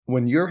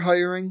When you're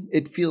hiring,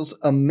 it feels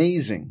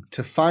amazing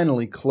to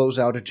finally close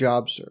out a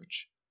job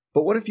search.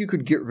 But what if you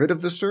could get rid of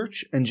the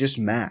search and just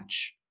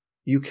match?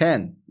 You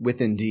can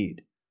with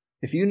Indeed.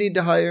 If you need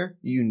to hire,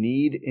 you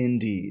need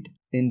Indeed.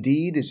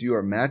 Indeed is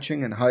your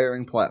matching and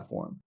hiring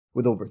platform.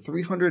 With over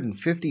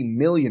 350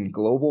 million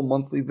global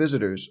monthly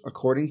visitors,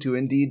 according to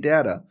Indeed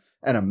data,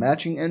 and a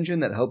matching engine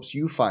that helps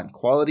you find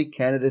quality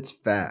candidates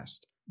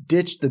fast.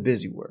 Ditch the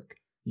busy work.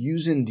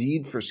 Use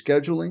Indeed for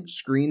scheduling,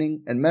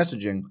 screening, and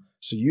messaging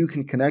so you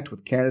can connect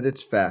with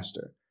candidates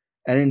faster.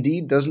 And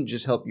Indeed doesn't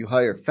just help you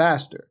hire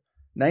faster.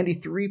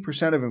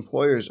 93% of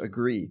employers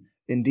agree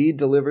Indeed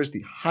delivers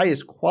the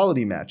highest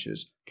quality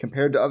matches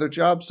compared to other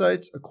job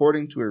sites,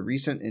 according to a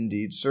recent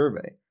Indeed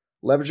survey.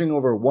 Leveraging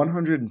over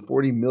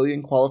 140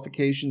 million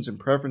qualifications and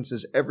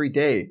preferences every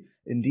day,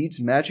 Indeed's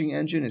matching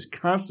engine is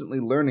constantly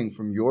learning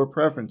from your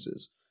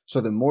preferences, so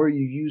the more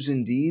you use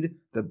Indeed,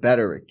 the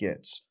better it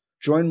gets.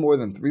 Join more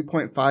than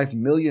 3.5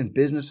 million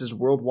businesses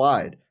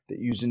worldwide that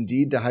use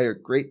Indeed to hire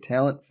great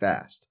talent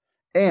fast.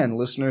 And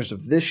listeners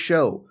of this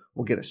show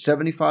will get a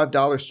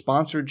 $75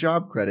 sponsored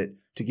job credit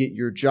to get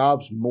your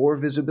jobs more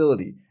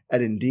visibility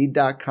at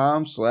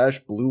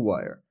Indeed.com/Blue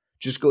Wire.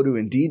 Just go to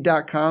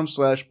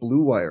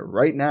Indeed.com/Blue Wire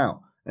right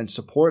now and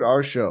support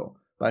our show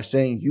by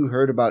saying you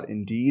heard about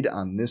Indeed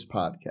on this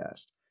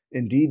podcast.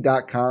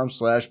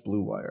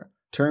 Indeed.com/Blue Wire.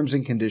 Terms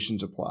and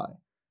conditions apply.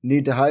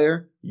 Need to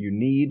hire? You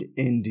need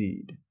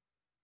Indeed.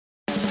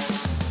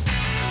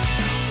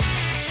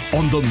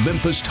 On the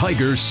Memphis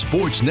Tigers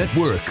Sports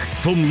Network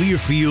from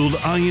Learfield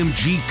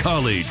IMG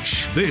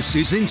College. This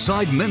is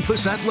Inside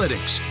Memphis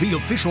Athletics, the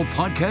official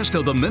podcast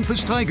of the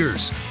Memphis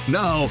Tigers.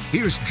 Now,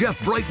 here's Jeff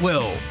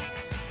Brightwell.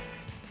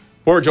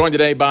 We're joined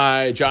today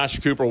by Josh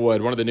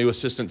Cooperwood, one of the new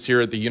assistants here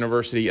at the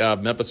University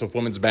of Memphis with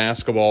women's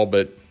basketball.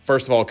 But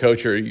first of all,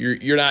 Coach,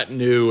 you're not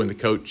new in the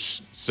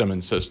Coach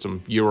Simmons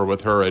system. You were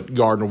with her at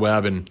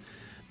Gardner-Webb, and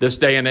this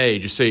day and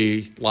age, you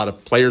see a lot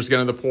of players get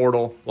in the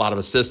portal, a lot of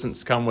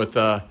assistants come with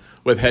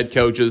head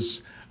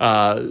coaches.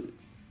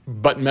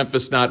 But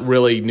Memphis not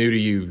really new to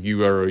you.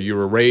 You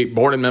were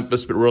born in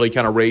Memphis, but really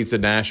kind of raised in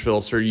Nashville.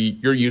 So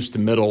you're used to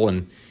Middle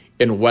and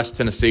in West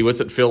Tennessee.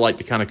 What's it feel like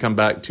to kind of come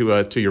back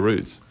to your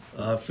roots?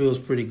 It feels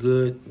pretty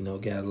good.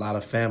 Got a lot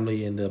of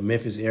family in the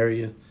Memphis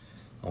area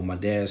on my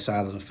dad's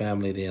side of the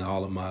family. Then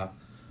all of my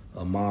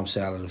mom's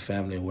side of the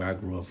family where I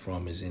grew up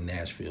from is in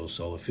Nashville.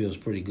 So it feels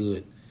pretty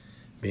good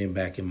being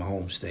back in my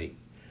home state.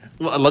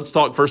 Let's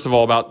talk first of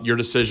all about your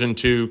decision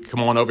to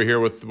come on over here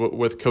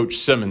with Coach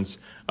Simmons.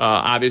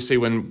 Obviously,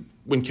 when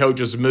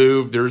coaches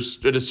move, there's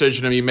a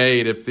decision to be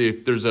made. If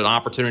there's an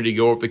opportunity to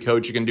go with the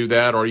coach, you can do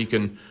that, or you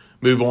can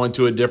move on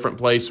to a different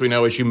place. We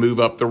know as you move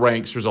up the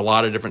ranks, there's a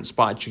lot of different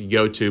spots you can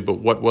go to. But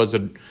what was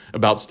it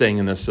about staying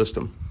in this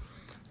system?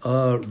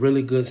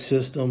 Really good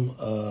system,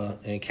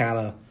 and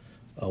kind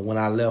of when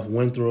I left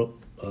Winthrop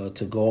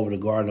to go over to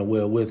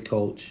Gardner-Webb with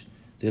Coach,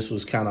 this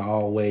was kind of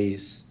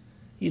always,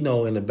 in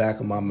the back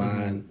of my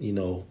mind.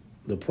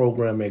 The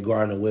program at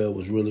Gardner-Webb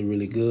was really,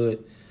 really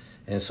good.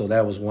 And so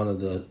that was one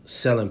of the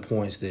selling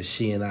points that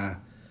she and I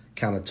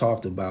kind of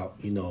talked about,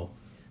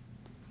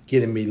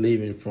 getting me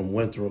leaving from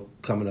Winthrop,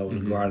 coming over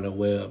to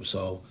Gardner-Webb.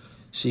 So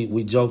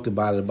we joked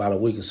about it about a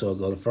week or so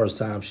ago. The first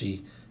time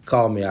she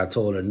called me, I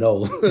told her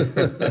no.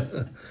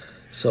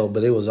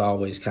 But it was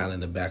always kind of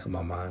in the back of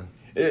my mind.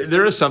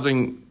 There is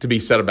something to be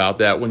said about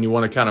that when you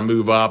want to kind of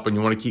move up and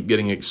you want to keep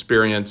getting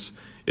experience.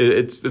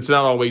 It's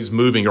not always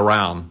moving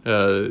around.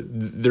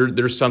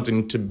 There's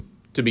something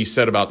to be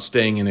said about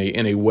staying in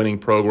a winning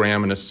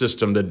program and a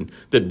system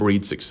that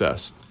breeds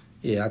success.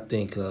 Yeah, I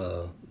think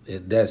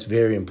that's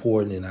very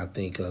important, and I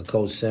think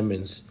Coach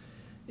Simmons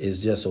is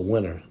just a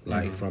winner.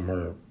 Like from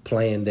her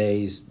playing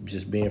days,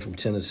 just being from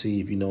Tennessee,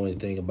 if you know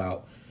anything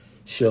about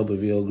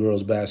Shelbyville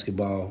girls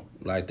basketball,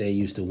 like they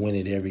used to win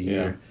it every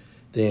year.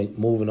 Then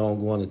moving on,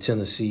 going to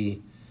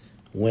Tennessee,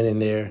 winning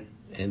there.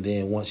 And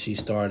then once she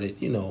started,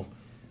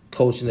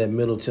 coaching at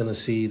Middle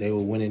Tennessee, they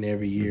were winning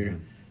every year.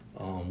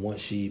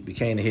 Once she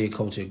became the head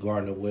coach at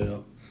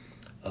Gardner-Webb,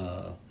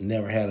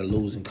 never had a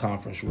losing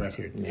conference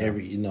record.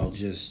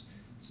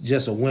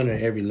 Just a winner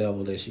at every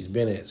level that she's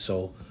been at.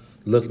 So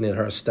looking at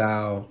her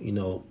style,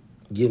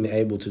 getting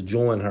able to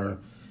join her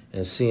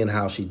and seeing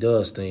how she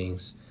does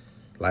things,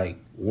 like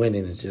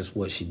winning is just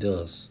what she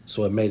does.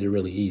 So it made it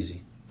really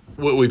easy.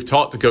 We've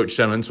talked to Coach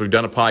Simmons. We've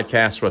done a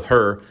podcast with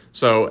her.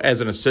 So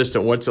as an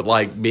assistant, what's it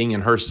like being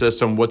in her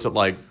system? What's it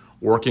like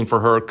working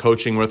for her,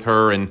 coaching with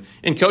her, and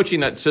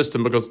coaching that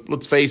system? Because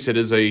let's face it,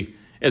 as a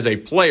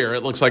player,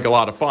 it looks like a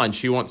lot of fun.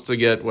 She wants to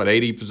get,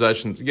 80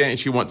 possessions a game.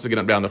 She wants to get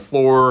up down the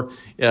floor.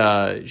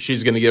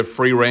 She's going to give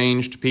free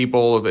range to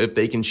people if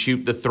they can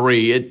shoot the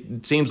three.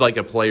 It seems like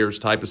a player's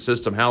type of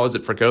system. How is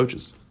it for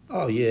coaches?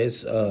 Oh, yeah,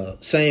 it's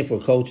same for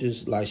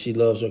coaches. Like, she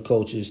loves her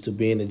coaches to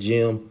be in the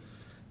gym.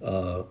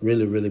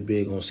 Really, really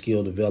big on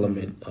skill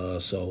development.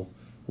 So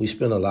we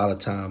spend a lot of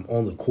time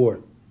on the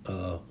court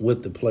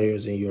with the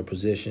players in your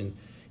position,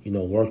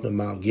 working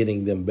them out,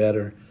 getting them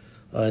better.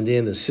 And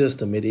then the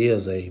system, it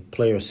is a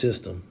player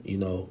system,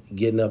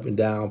 getting up and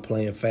down,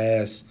 playing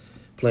fast,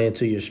 playing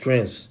to your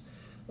strengths.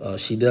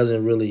 She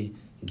doesn't really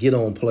get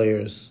on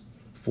players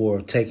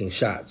for taking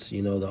shots.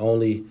 You know, the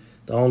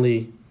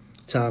only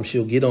time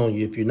she'll get on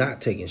you if you're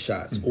not taking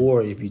shots,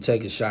 or if you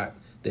take a shot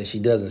that she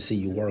doesn't see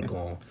you work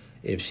on.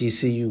 If she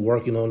see you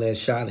working on that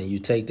shot and you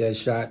take that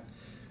shot,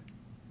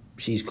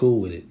 she's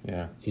cool with it.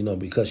 Yeah. You know,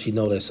 because she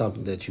know that's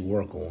something that you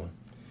work on.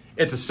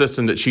 It's a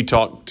system that she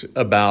talked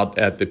about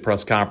at the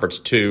press conference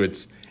too.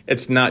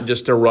 It's not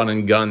just a run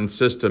and gun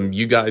system.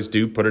 You guys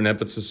do put an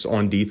emphasis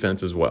on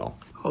defense as well.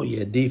 Oh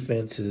yeah,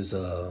 defense is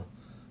a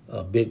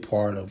big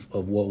part of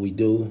what we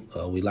do.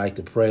 We like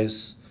to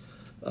press.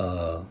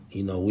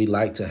 You know, we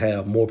like to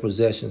have more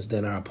possessions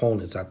than our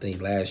opponents. I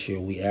think last year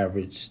we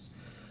averaged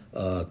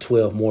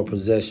 12 more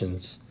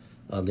possessions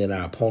than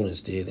our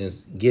opponents did. And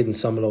getting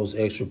some of those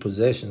extra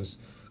possessions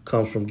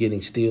comes from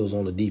getting steals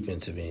on the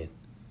defensive end.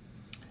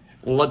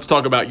 Well, let's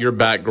talk about your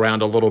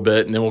background a little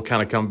bit, and then we'll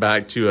kind of come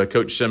back to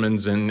Coach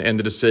Simmons and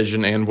the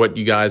decision and what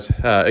you guys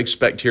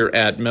expect here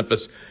at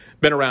Memphis.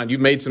 Been around. You've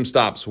made some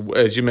stops,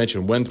 as you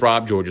mentioned,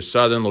 Winthrop, Georgia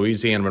Southern,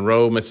 Louisiana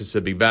Monroe,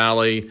 Mississippi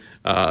Valley,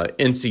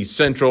 NC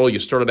Central. You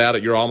started out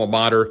at your alma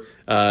mater,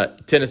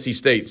 Tennessee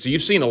State. So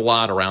you've seen a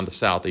lot around the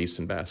Southeast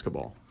in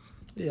basketball.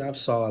 Yeah, I've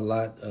saw a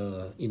lot.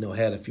 You know,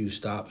 had a few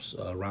stops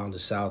around the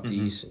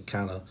Southeast and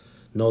kind of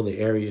know the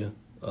area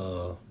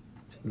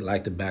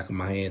like the back of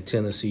my hand.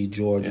 Tennessee,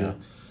 Georgia,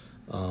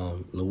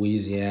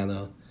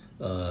 Louisiana,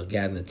 got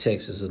into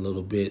Texas a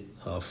little bit,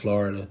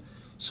 Florida.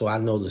 So I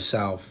know the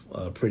South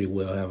pretty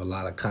well. I have a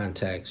lot of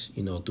contacts,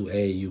 you know, through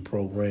AAU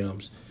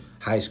programs,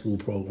 high school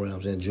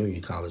programs, and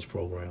junior college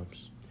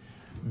programs.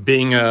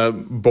 Being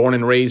born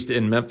and raised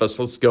in Memphis,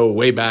 let's go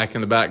way back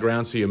in the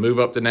background. So you move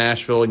up to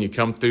Nashville and you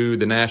come through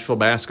the Nashville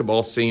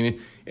basketball scene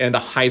and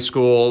high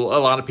school. A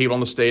lot of people in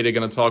the state are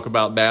going to talk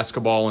about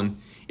basketball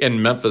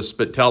in Memphis,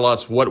 but tell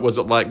us, what was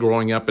it like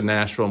growing up in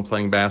Nashville and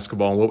playing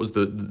basketball, and what was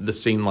the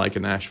scene like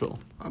in Nashville?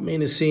 I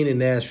mean, the scene in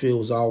Nashville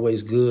was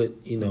always good.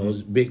 You know, it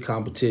was big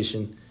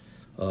competition.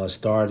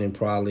 Started in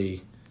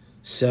probably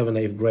 7th,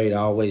 8th grade,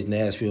 always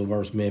Nashville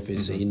versus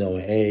Memphis. And, you know,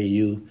 in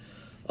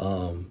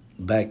AAU,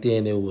 back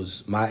then it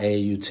was my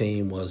AAU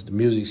team was the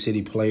Music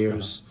City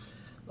Players.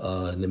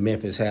 And the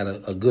Memphis had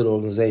a good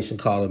organization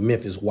called the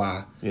Memphis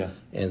Y. Yeah.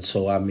 And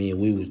so, I mean,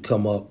 we would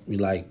come up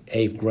like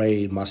 8th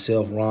grade,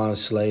 myself, Ron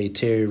Slade,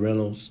 Terry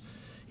Reynolds,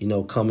 you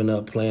know, coming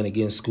up playing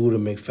against Scooter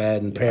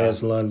McFadden,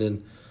 Paris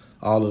London,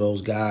 all of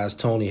those guys,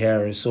 Tony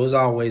Harris. So it's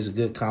always a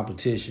good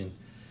competition,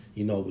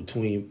 you know,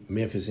 between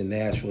Memphis and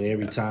Nashville.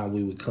 Every time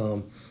we would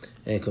come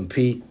and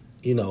compete,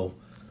 you know,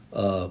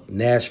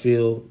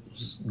 Nashville,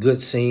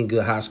 good scene,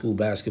 good high school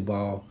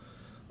basketball.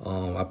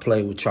 I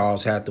played with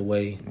Charles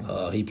Hathaway.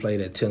 He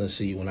played at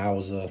Tennessee when I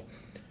was a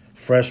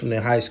freshman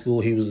in high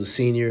school. He was a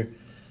senior.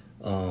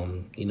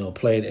 You know,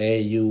 played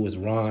AAU with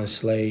Ron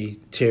Slade,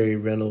 Terry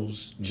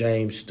Reynolds,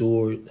 James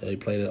Stewart. He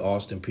played at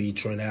Austin P.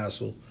 Trent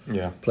Hassel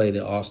played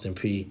at Austin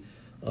P.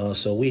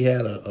 So we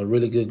had a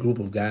really good group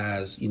of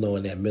guys, you know,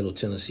 in that Middle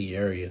Tennessee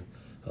area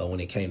when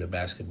it came to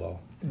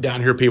basketball.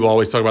 Down here, people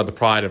always talk about the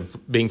pride of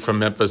being from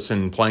Memphis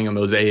and playing on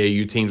those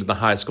AAU teams and the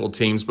high school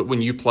teams. But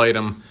when you played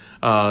them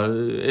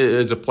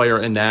as a player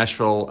in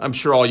Nashville, I'm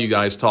sure all you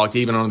guys talked,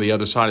 even on the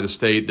other side of the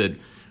state, that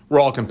we're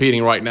all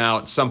competing right now.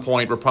 At some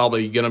point, we're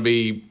probably going to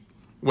be,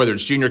 whether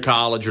it's junior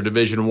college or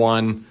Division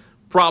I,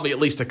 probably at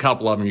least a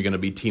couple of them you're going to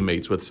be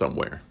teammates with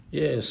somewhere.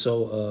 Yeah,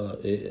 so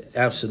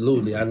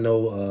absolutely. I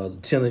know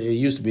it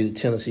used to be the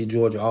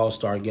Tennessee-Georgia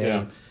All-Star game.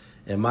 Yeah.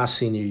 In my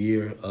senior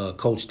year,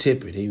 Coach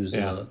Tippett, he was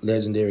a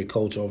legendary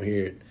coach over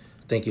here at,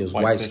 I think it was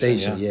White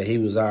Station. Yeah, he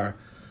was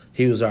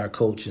our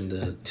coach in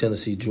the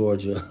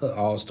Tennessee-Georgia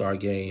All-Star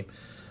game.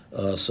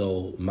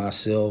 So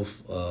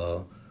myself,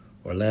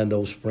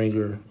 Orlando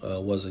Springer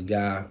was a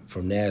guy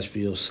from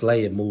Nashville.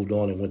 Slay had moved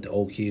on and went to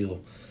Oak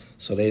Hill,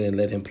 so they didn't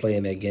let him play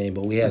in that game.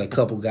 But we had a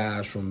couple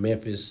guys from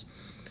Memphis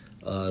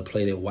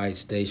played at White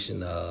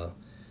Station.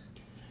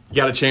 You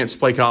got a chance to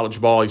play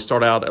college ball. You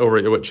start out over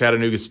at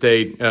Chattanooga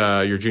State,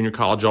 your junior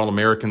college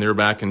All-American there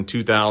back in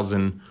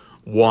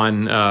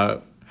 2001.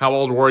 How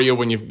old were you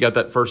when you got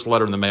that first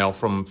letter in the mail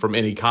from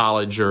any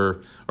college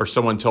or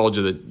someone told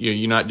you that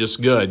you're not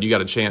just good, you got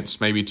a chance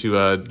maybe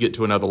to get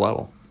to another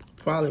level?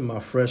 Probably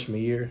my freshman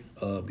year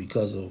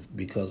because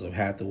of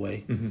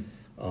Hathaway.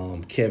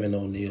 Kevin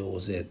O'Neal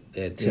was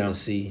at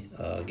Tennessee.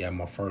 Got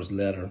my first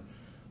letter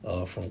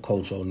from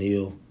Coach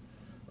O'Neal.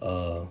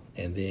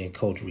 And then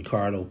Coach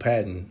Ricardo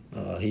Patton,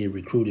 he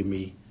recruited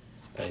me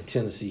at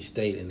Tennessee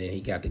State, and then he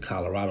got the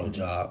Colorado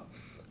job.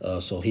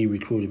 So he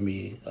recruited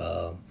me.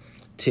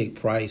 Tick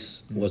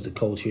Price was the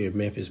coach here at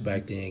Memphis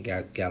back then.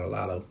 Got a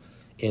lot of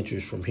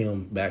interest from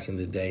him back in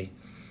the day.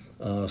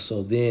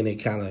 So then it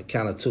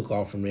kind of took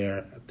off from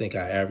there. I think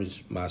I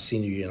averaged my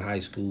senior year in high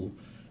school,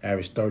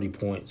 averaged 30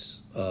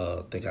 points.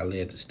 I think I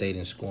led the state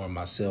in scoring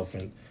myself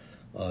and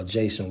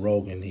Jason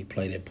Rogan. He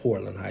played at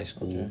Portland High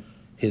School. Okay.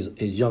 His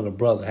younger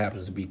brother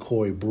happens to be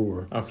Corey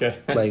Brewer. Okay.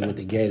 Played with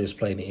the Gators,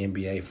 played in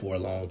the NBA for a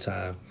long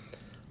time.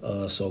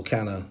 So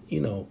kind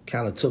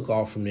of took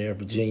off from there.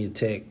 Virginia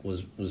Tech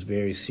was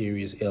very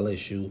serious.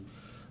 LSU,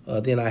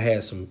 Then I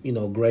had some,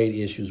 grade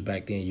issues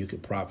back then. You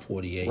could prop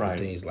 48 right. and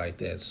things like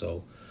that.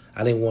 So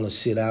I didn't want to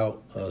sit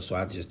out, so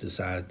I just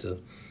decided to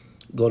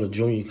go to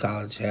junior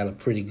college. Had a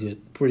pretty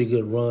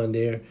good run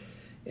there,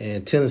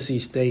 and Tennessee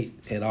State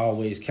had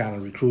always kind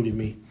of recruited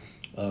me.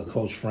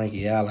 Coach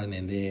Frankie Allen,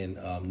 and then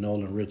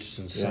Nolan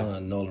Richardson's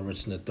son, Nolan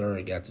Richardson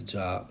III, got the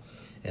job.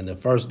 And the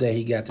first day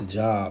he got the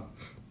job,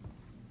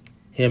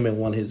 him and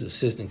one of his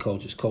assistant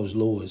coaches, Coach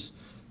Lewis,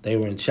 they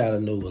were in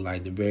Chattanooga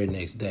like the very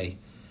next day.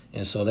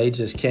 And so they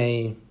just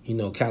came,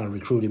 kind of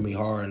recruited me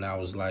hard, and I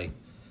was like,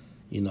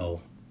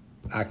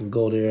 I can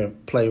go there,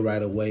 play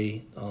right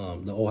away.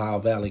 The Ohio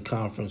Valley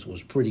Conference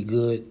was pretty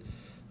good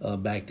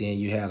back then.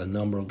 You had a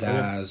number of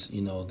guys,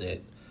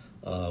 that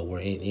were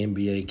in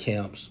NBA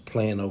camps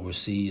playing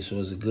overseas, so it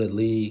was a good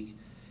league.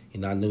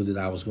 I knew that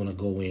I was going to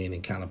go in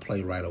and kind of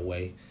play right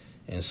away,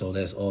 and so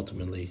that's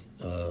ultimately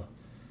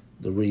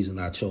the reason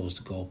I chose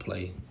to go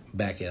play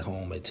back at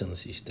home at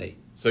Tennessee State.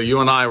 So you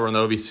and I were in the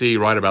OVC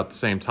right about the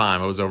same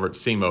time. I was over at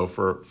SEMO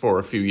for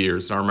a few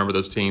years, and I remember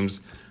those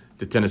teams,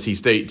 the Tennessee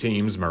State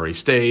teams, Murray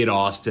State,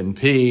 Austin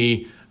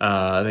Peay.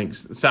 I think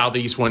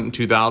Southeast went in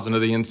 2000 to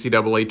the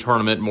NCAA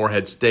tournament.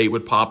 Morehead State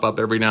would pop up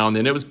every now and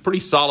then. It was a pretty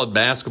solid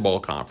basketball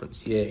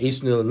conference. Yeah,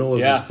 Eastern Illinois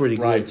was pretty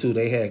good, too.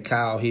 They had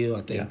Kyle Hill.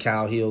 I think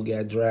Kyle Hill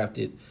got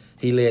drafted.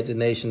 He led the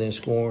nation in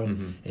scoring.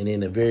 Mm-hmm. And then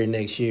the very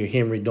next year,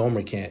 Henry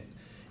Domerkant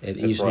at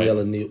Eastern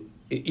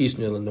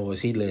Illinois,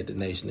 he led the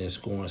nation in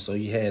scoring. So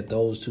you had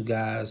those two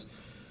guys.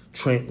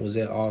 Trent was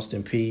at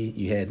Austin Peay.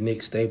 You had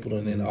Nick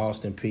Stapleton in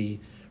Austin Peay.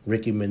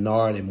 Ricky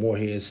Menard at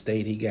Morehead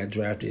State, he got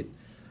drafted,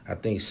 I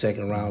think,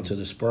 second round to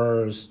the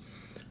Spurs.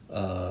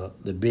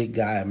 The big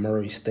guy at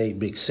Murray State,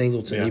 Big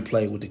Singleton, he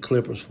played with the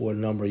Clippers for a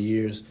number of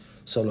years.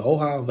 So the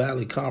Ohio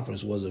Valley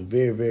Conference was a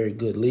very, very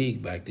good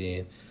league back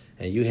then.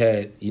 And you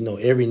had,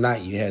 every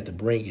night you had to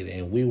bring it.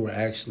 And we were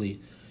actually,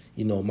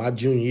 my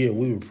junior year,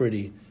 we were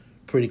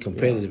pretty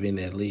competitive in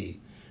that league.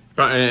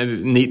 And the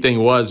neat thing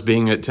was,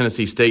 being at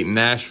Tennessee State in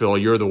Nashville,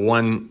 you're the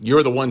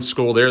one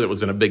school there that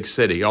was in a big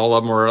city. All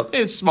of them were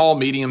it's small,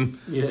 medium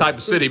type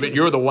of city, but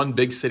you're the one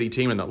big city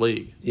team in the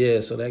league. Yeah,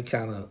 so that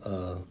kind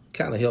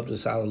of helped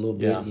us out a little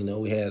bit. Yeah.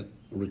 We had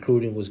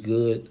recruiting was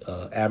good,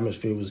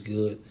 atmosphere was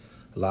good,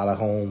 a lot of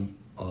home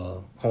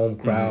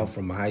crowd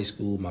from my high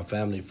school, my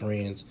family,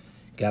 friends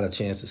got a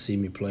chance to see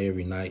me play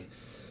every night.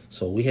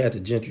 So we had the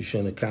Gentry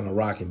Center kind of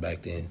rocking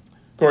back then.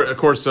 Of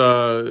course.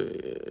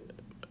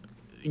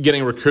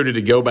 Getting recruited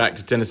to go back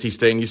to Tennessee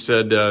State, and you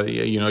said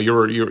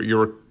you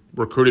were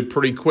recruited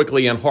pretty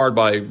quickly and hard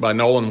by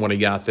Nolan when he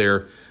got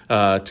there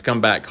to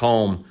come back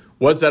home.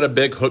 Was that a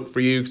big hook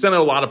for you? Because I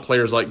know a lot of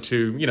players like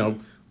to,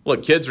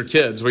 look, kids are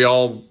kids. We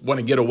all want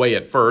to get away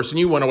at first, and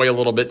you went away a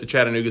little bit to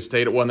Chattanooga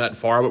State. It wasn't that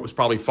far, but it was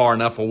probably far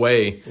enough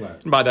away.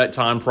 Right. And by that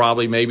time,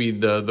 probably maybe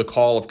the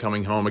call of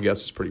coming home, I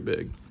guess, is pretty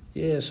big.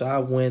 Yeah, so I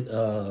went.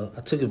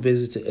 I took a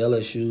visit to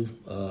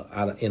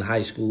LSU in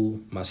high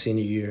school my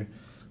senior year.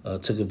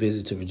 Took a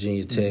visit to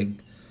Virginia Tech,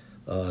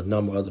 a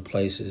number of other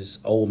places.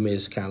 Ole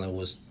Miss kind of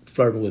was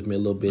flirting with me a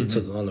little bit,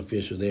 took an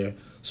unofficial there.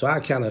 So I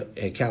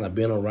had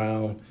been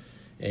around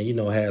and,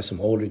 had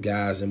some older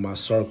guys in my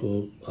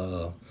circle,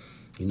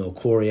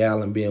 Corey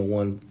Allen being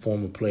one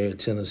former player at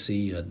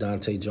Tennessee,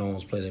 Dante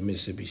Jones played at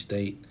Mississippi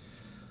State.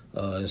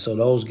 And so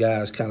those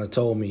guys kind of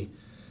told me,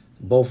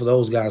 both of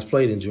those guys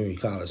played in junior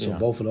college. So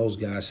both of those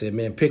guys said,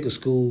 man, pick a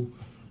school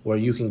where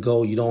you can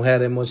go. You don't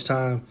have that much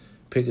time.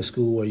 Pick a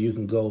school where you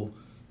can go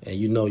and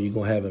you're going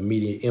to have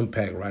immediate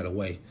impact right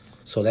away.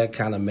 So that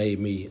kind of made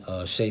me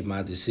shape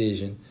my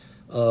decision.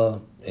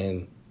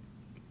 And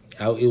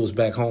it was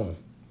back home.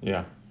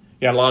 Yeah.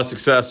 You had a lot of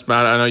success,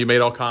 man. I know you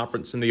made all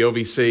conference in the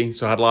OVC,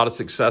 so had a lot of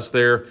success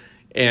there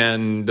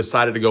and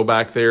decided to go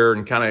back there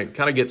and kind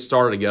of get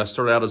started, I guess.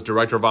 Started out as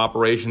director of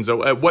operations.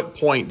 At what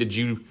point did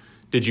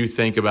you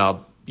think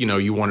about,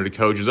 you wanted to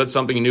coach? Is that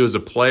something you knew as a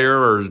player,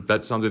 or is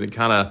that something that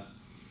kind of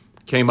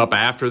came up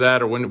after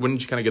that, or when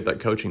did you kind of get that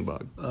coaching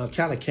bug?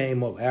 Kind of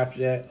came up after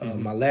that.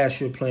 My last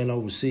year playing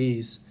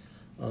overseas,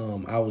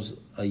 I was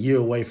a year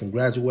away from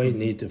graduating,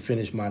 needed to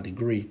finish my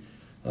degree.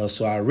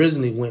 So I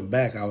originally went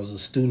back. I was a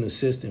student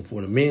assistant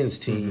for the men's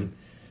team,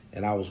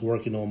 and I was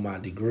working on my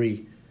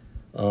degree.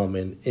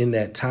 And in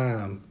that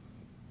time,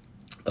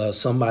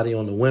 somebody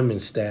on the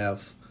women's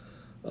staff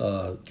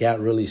got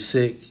really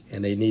sick,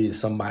 and they needed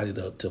somebody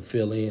to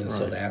fill in. Right.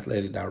 So the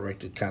athletic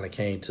director kind of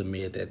came to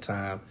me at that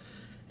time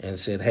and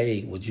said,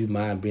 hey, would you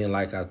mind being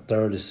like our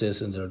third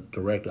assistant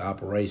director of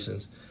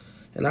operations?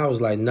 And I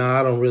was like, nah,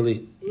 I don't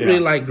really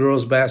like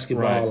girls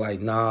basketball. Right.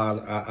 Like,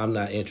 nah, I'm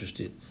not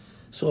interested.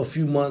 So a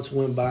few months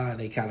went by, and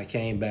they kind of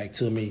came back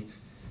to me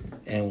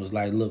and was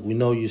like, look, we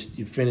know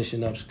you're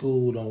finishing up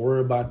school. Don't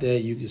worry about that.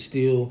 You can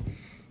still,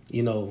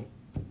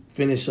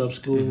 finish up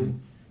school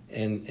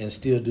and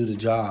still do the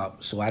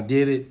job. So I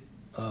did it,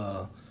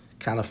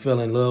 kind of fell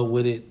in love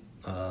with it,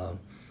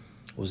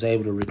 was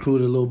able to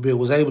recruit a little bit,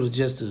 was able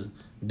to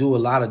do a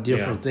lot of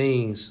different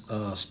things,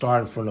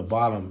 starting from the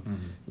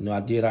bottom. I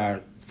did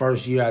our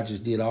first year, I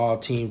just did all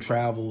team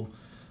travel,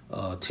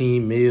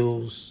 team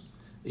meals,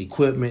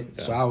 equipment.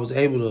 Yeah. So I was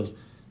able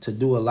to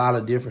do a lot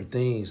of different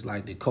things.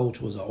 Like the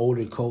coach was an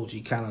older coach.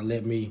 He kind of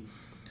let me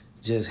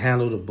just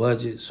handle the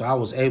budget. So I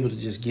was able to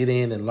just get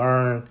in and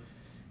learn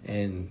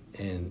and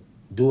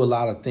do a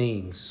lot of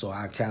things. So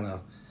I kind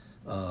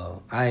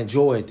of, I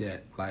enjoyed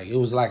that. Like, it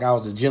was like I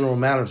was a general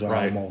manager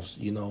almost,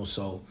 you know,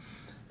 so.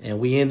 And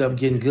we end up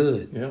getting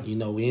good. Yeah. You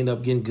know, we end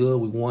up getting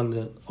good. We won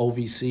the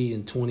OVC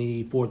in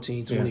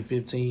 2014,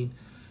 2015,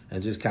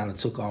 and just kind of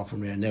took off from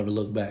there and never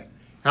looked back.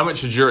 How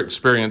much did your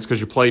experience, because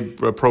you played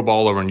pro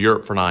ball over in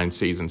Europe for 9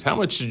 seasons, how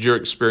much did your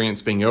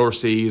experience being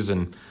overseas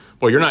and,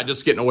 well, you're not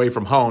just getting away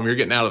from home, you're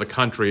getting out of the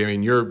country. I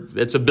mean,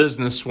 it's a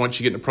business once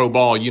you get into pro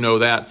ball, you know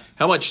that.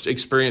 How much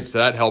experience did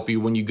that help you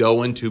when you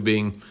go into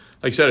being,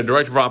 like I said, a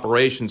director of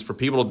operations? For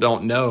people that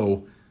don't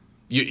know,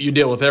 you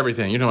deal with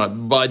everything. You're talking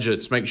about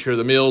budgets, make sure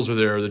the meals are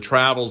there, the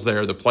travel's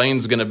there, the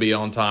plane's going to be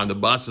on time, the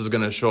bus is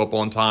going to show up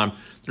on time.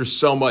 There's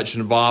so much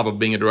involved with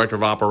being a director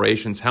of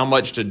operations. How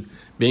much did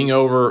being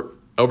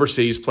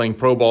overseas playing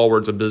pro ball where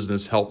it's a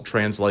business help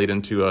translate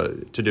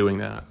into to doing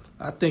that?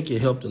 I think it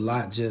helped a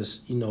lot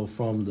just, you know,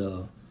 from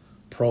the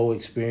pro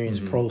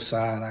experience, pro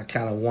side. I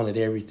kind of wanted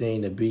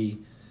everything to be,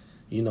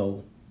 you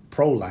know,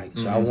 pro-like.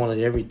 So I wanted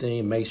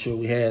everything, make sure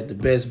we had the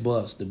best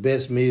bus, the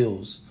best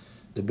meals,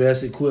 the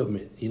best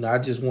equipment. You know, I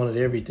just wanted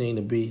everything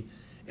to be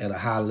at a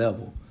high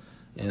level.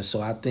 And so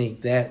I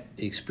think that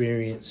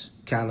experience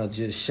kind of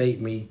just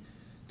shaped me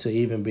to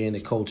even being the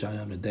coach I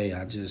am today.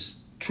 I just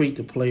treat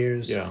the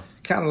players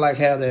kind of like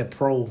have that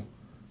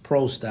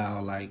pro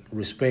style, like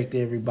respect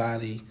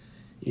everybody,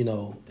 you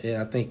know. And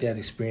I think that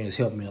experience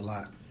helped me a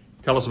lot.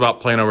 Tell us about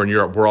playing over in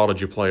Europe. Where all did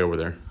you play over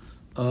there?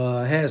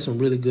 I had some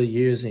really good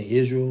years in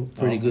Israel.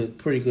 Pretty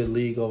good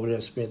league over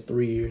there. Spent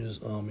 3 years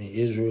in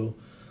Israel.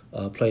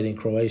 Played in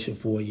Croatia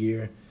for a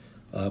year.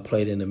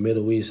 Played in the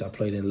Middle East. I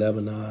played in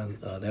Lebanon.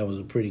 That was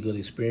a pretty good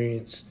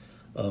experience.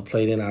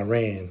 Played in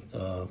Iran.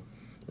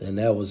 And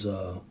that was,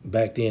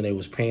 back then they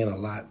was paying a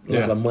lot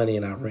of money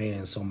in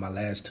Iran. So my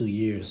last 2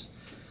 years,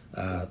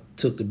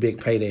 took the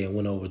big payday and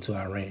went over to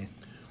Iran.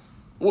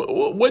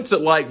 What's it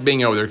like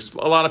being over there? 'Cause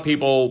a lot of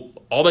people,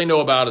 all they know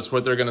about is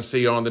what they're going to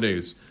see on the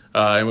news.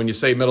 And when you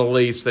say Middle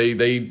East,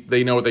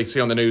 they know what they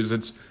see on the news.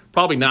 It's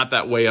probably not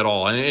that way at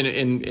all.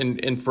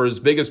 And for as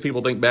big as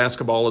people think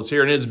basketball is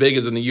here, and as big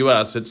as in the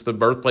U.S., it's the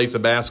birthplace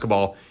of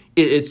basketball,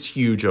 it's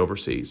huge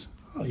overseas.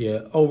 Oh,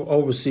 yeah.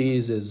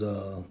 Overseas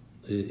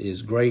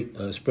is great,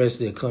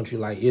 especially a country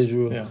like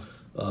Israel.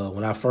 Yeah.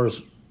 When I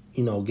first,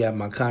 you know, got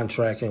my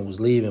contract and was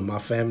leaving, my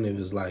family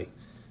was like,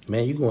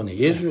 man, you going to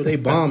Israel? They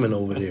bombing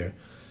over there.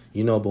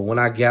 You know, but when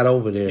I got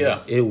over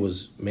there, it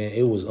was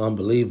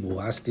unbelievable.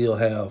 I still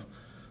have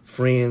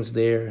friends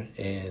there,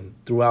 and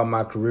throughout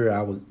my career,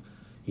 I would,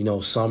 you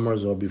know,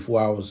 summers or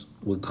before I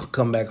would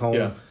come back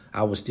home,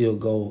 I would still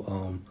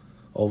go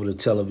over to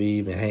Tel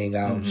Aviv and hang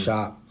out and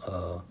shop.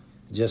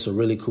 Just a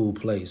really cool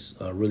place,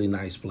 a really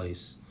nice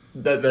place.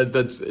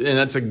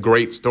 That's a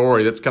great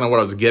story. That's kind of what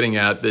I was getting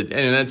at. And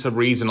that's a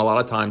reason a lot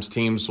of times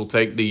teams will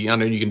take I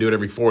know you can do it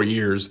every 4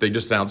 years. They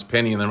just announced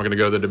Penny, and then we're going to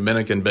go to the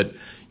Dominican. But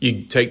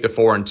you take the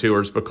foreign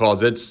tours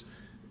because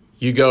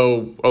you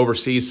go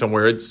overseas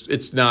somewhere.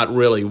 It's not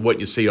really what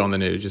you see on the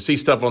news. You see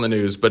stuff on the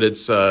news, but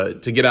it's to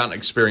get out and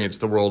experience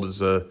the world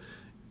is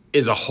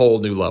a whole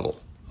new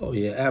level. Oh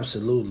yeah,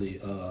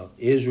 absolutely.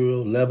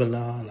 Israel,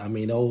 Lebanon. I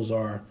mean, those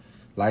are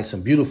like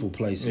some beautiful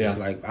places.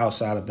 Like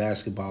outside of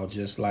basketball,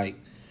 just like,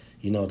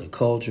 you know, the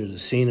culture, the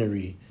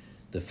scenery,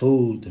 the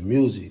food, the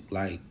music,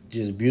 like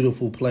just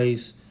beautiful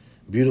place,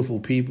 beautiful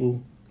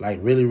people, like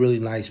really, really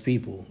nice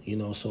people, you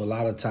know. So a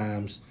lot of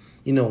times,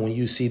 you know, when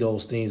you see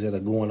those things that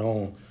are going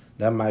on,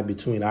 that might be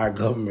between our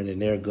government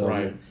and their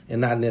government,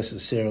 and not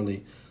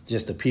necessarily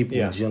just the people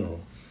in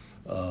general.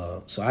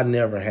 So I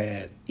never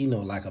had, you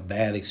know, like a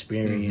bad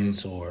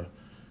experience or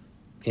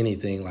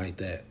anything like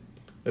that.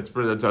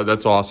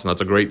 That's awesome.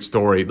 That's a great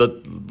story.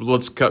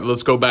 Let's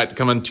go back to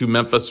coming to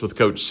Memphis with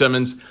Coach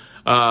Simmons.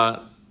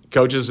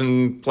 Coaches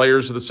and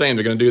players are the same.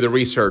 They're going to do the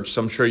research.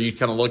 So I'm sure you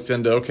kind of looked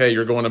into, okay,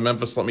 you're going to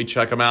Memphis. Let me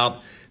check them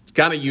out. It's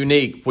kind of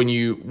unique when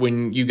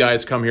you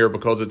guys come here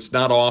because it's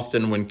not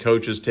often when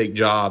coaches take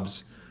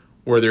jobs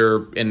where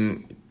they're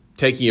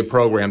taking a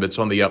program that's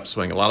on the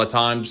upswing. A lot of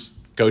times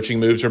coaching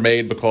moves are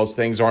made because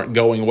things aren't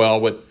going well.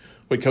 What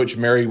Coach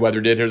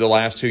Merriweather did here the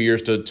last 2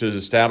 years to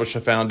establish a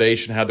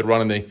foundation, how they're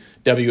running the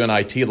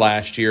WNIT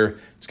last year.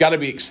 It's got to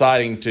be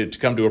exciting to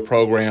come to a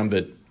program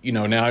that, you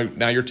know,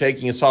 now you're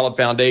taking a solid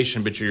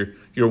foundation, but you're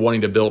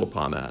wanting to build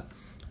upon that.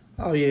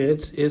 Oh yeah,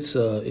 it's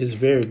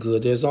very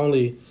good. There's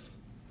only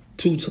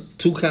two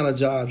kind of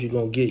jobs you're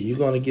gonna get. You're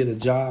gonna get a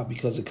job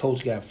because the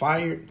coach got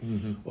fired,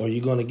 or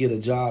you're gonna get a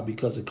job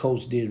because the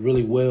coach did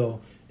really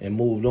well and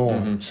moved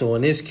on. So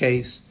in this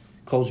case,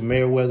 Coach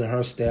Merriweather and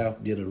her staff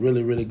did a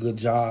really, really good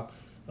job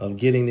of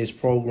getting this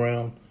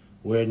program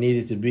where it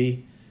needed to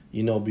be.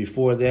 You know,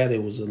 before that,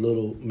 it was a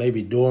little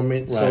maybe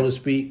dormant, so to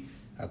speak.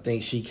 I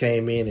think she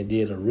came in and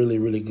did a really,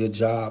 really good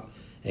job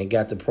and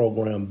got the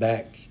program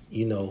back,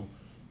 you know,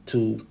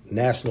 to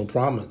national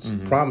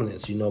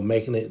prominence, you know,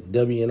 making it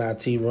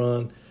WNIT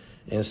run.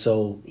 And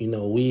so, you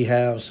know, we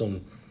have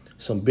some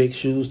some big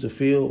shoes to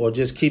fill, or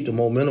just keep the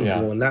momentum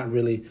going. Not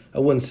really, I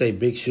wouldn't say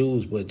big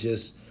shoes, but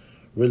just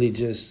really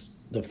just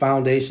the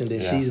foundation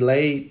that she's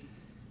laid,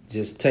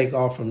 just take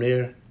off from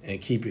there and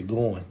keep it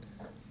going.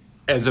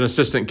 As an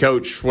assistant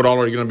coach, what all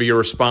are going to be your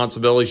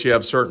responsibilities? You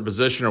have a certain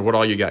position, or what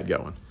all you got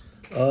going?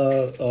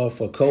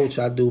 For coach,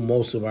 I do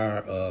most of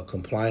our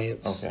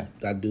compliance. Okay.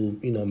 I do,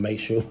 make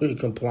sure we're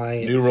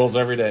compliant. New rules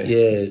every day.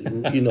 Yeah,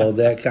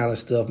 that kind of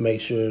stuff.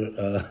 Make sure,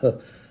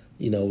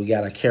 we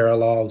got our care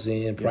logs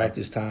in,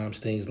 practice times,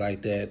 things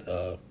like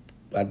that.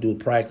 I do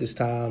practice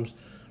times,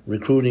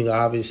 recruiting,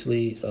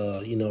 obviously,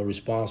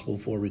 responsible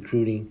for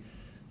recruiting,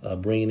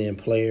 bringing in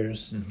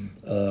players.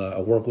 I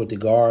work with the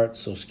guards,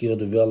 so skill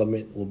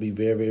development will be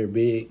very, very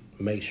big.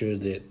 Make sure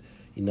that,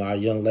 our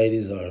young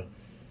ladies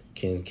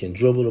can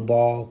dribble the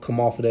ball, come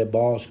off of that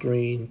ball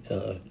screen,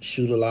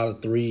 shoot a lot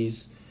of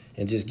threes,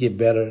 and just get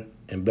better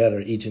and better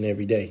each and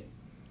every day.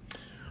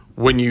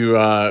 When you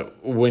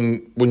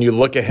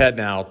look ahead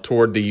now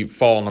toward the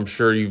fall, and I'm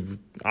sure you've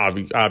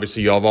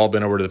all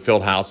been over to the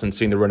field house and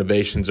seen the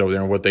renovations over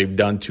there and what they've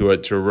done to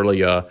it to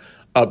really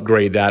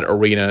upgrade that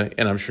arena.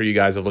 And I'm sure you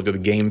guys have looked at the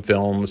game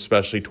film,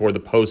 especially toward the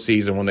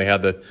postseason when they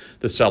had the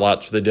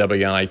sellouts for the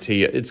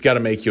WNIT. It's got to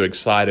make you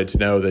excited to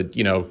know that,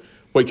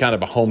 what kind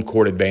of a home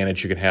court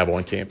advantage you can have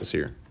on campus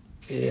here.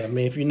 Yeah,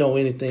 if you know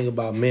anything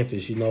about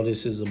Memphis,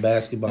 this is a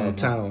basketball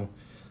town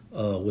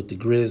with the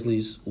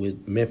Grizzlies,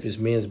 with Memphis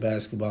men's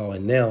basketball,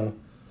 and now,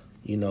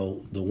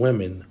 the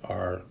women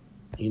are,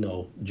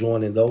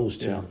 joining those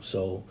two. Yeah.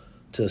 So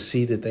to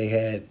see that they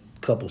had a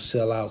couple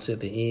sellouts at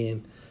the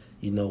end,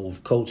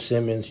 with Coach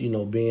Simmons,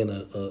 being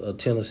a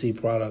Tennessee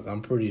product,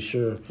 I'm pretty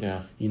sure,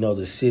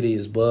 the city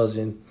is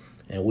buzzing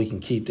and we can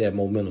keep that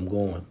momentum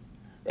going.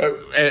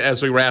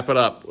 As we wrap it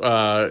up,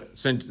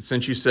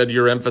 since you said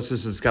your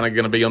emphasis is kind of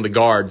going to be on the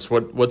guards,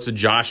 what's a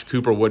Josh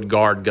Cooperwood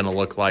guard going to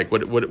look like?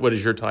 What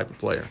is your type of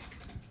player?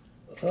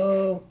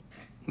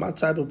 My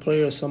type of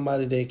player is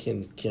somebody that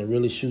can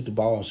really shoot the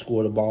ball and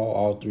score the ball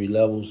all three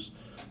levels.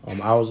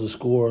 I was a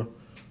scorer,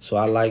 so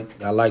I like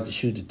to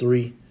shoot the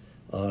three.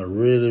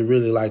 Really,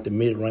 really like the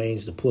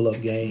mid-range, the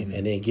pull-up game,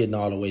 and then getting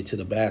all the way to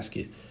the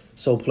basket.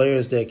 So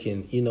players that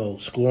can,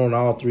 score on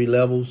all three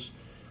levels,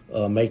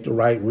 make the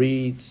right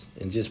reads,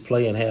 and just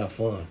play and have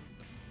fun.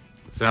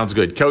 Sounds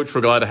good. Coach,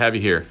 we're glad to have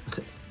you here.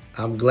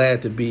 I'm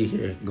glad to be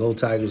here. Go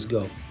Tigers,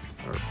 go.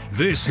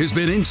 This has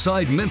been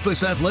Inside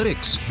Memphis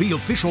Athletics, the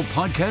official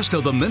podcast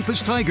of the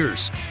Memphis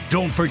Tigers.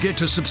 Don't forget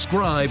to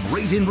subscribe,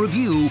 rate, and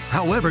review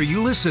however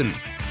you listen.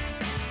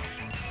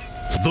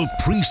 The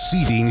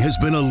preceding has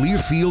been a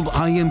Learfield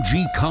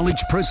IMG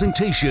College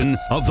presentation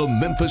of the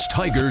Memphis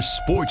Tigers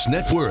Sports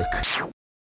Network.